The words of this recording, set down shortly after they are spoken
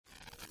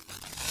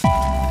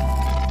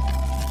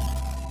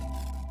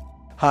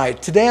Hi,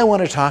 today I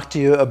want to talk to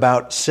you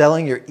about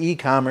selling your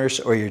e-commerce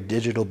or your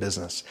digital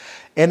business.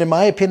 And in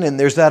my opinion,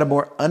 there's not a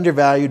more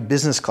undervalued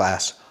business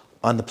class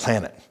on the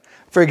planet.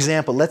 For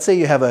example, let's say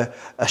you have a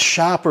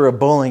shop or a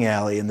bowling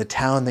alley in the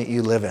town that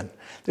you live in.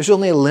 There's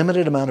only a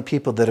limited amount of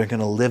people that are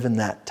going to live in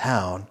that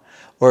town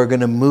or are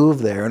going to move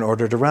there in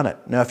order to run it.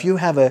 Now, if you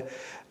have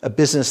a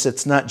business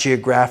that's not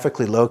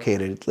geographically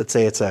located, let's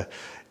say it's an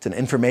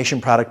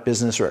information product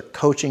business or a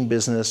coaching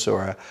business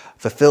or a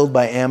fulfilled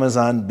by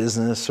Amazon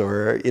business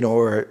or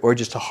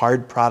just a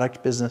hard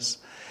product business.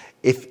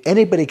 If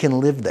anybody can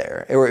live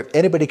there or if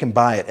anybody can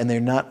buy it and they're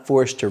not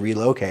forced to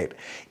relocate,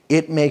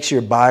 it makes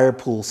your buyer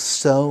pool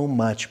so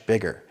much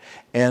bigger.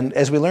 And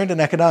as we learned in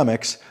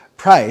economics,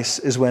 price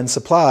is when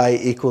supply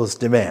equals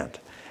demand.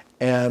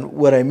 And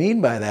what I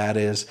mean by that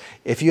is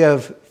if you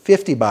have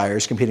 50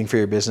 buyers competing for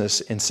your business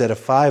instead of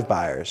 5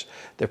 buyers,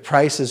 the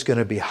price is going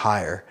to be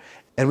higher.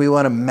 And we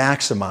want to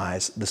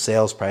maximize the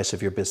sales price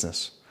of your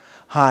business.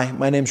 Hi,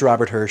 my name's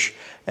Robert Hirsch,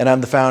 and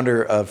I'm the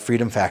founder of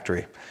Freedom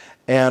Factory.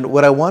 And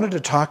what I wanted to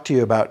talk to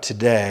you about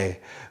today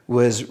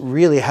was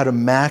really how to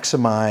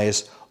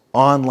maximize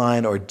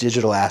online or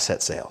digital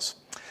asset sales.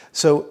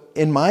 So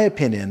in my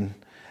opinion,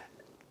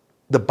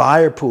 the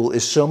buyer pool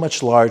is so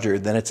much larger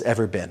than it's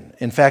ever been.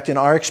 In fact, in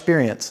our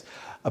experience,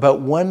 about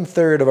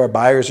 1/3 of our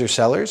buyers or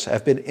sellers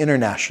have been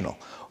international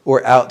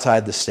or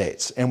outside the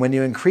States. And when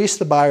you increase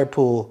the buyer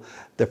pool,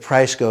 the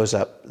price goes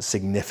up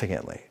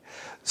significantly.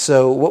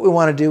 So what we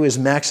want to do is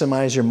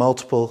maximize your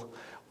multiple,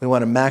 we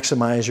want to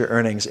maximize your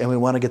earnings, and we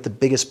want to get the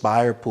biggest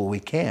buyer pool we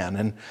can.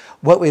 And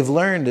what we've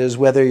learned is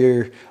whether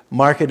you're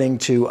marketing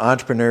to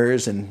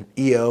entrepreneurs and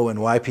EO and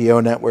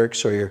YPO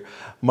networks, or you're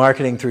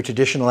marketing through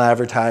traditional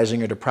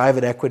advertising or to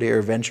private equity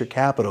or venture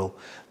capital,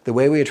 the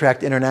way we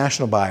attract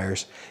international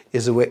buyers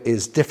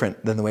is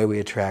different than the way we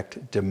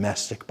attract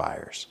domestic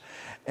buyers.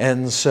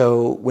 And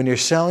so when you're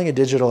selling a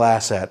digital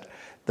asset,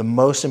 the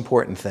most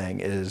important thing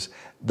is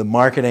the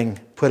marketing,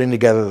 putting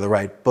together the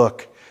right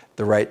book,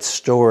 the right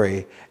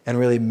story, and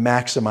really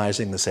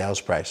maximizing the sales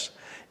price.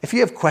 If you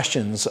have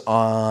questions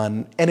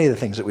on any of the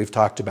things that we've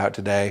talked about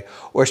today,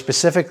 or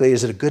specifically,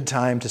 is it a good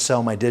time to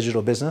sell my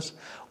digital business?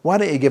 Why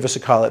don't you give us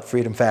a call at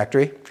Freedom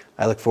Factory?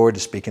 I look forward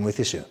to speaking with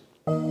you soon.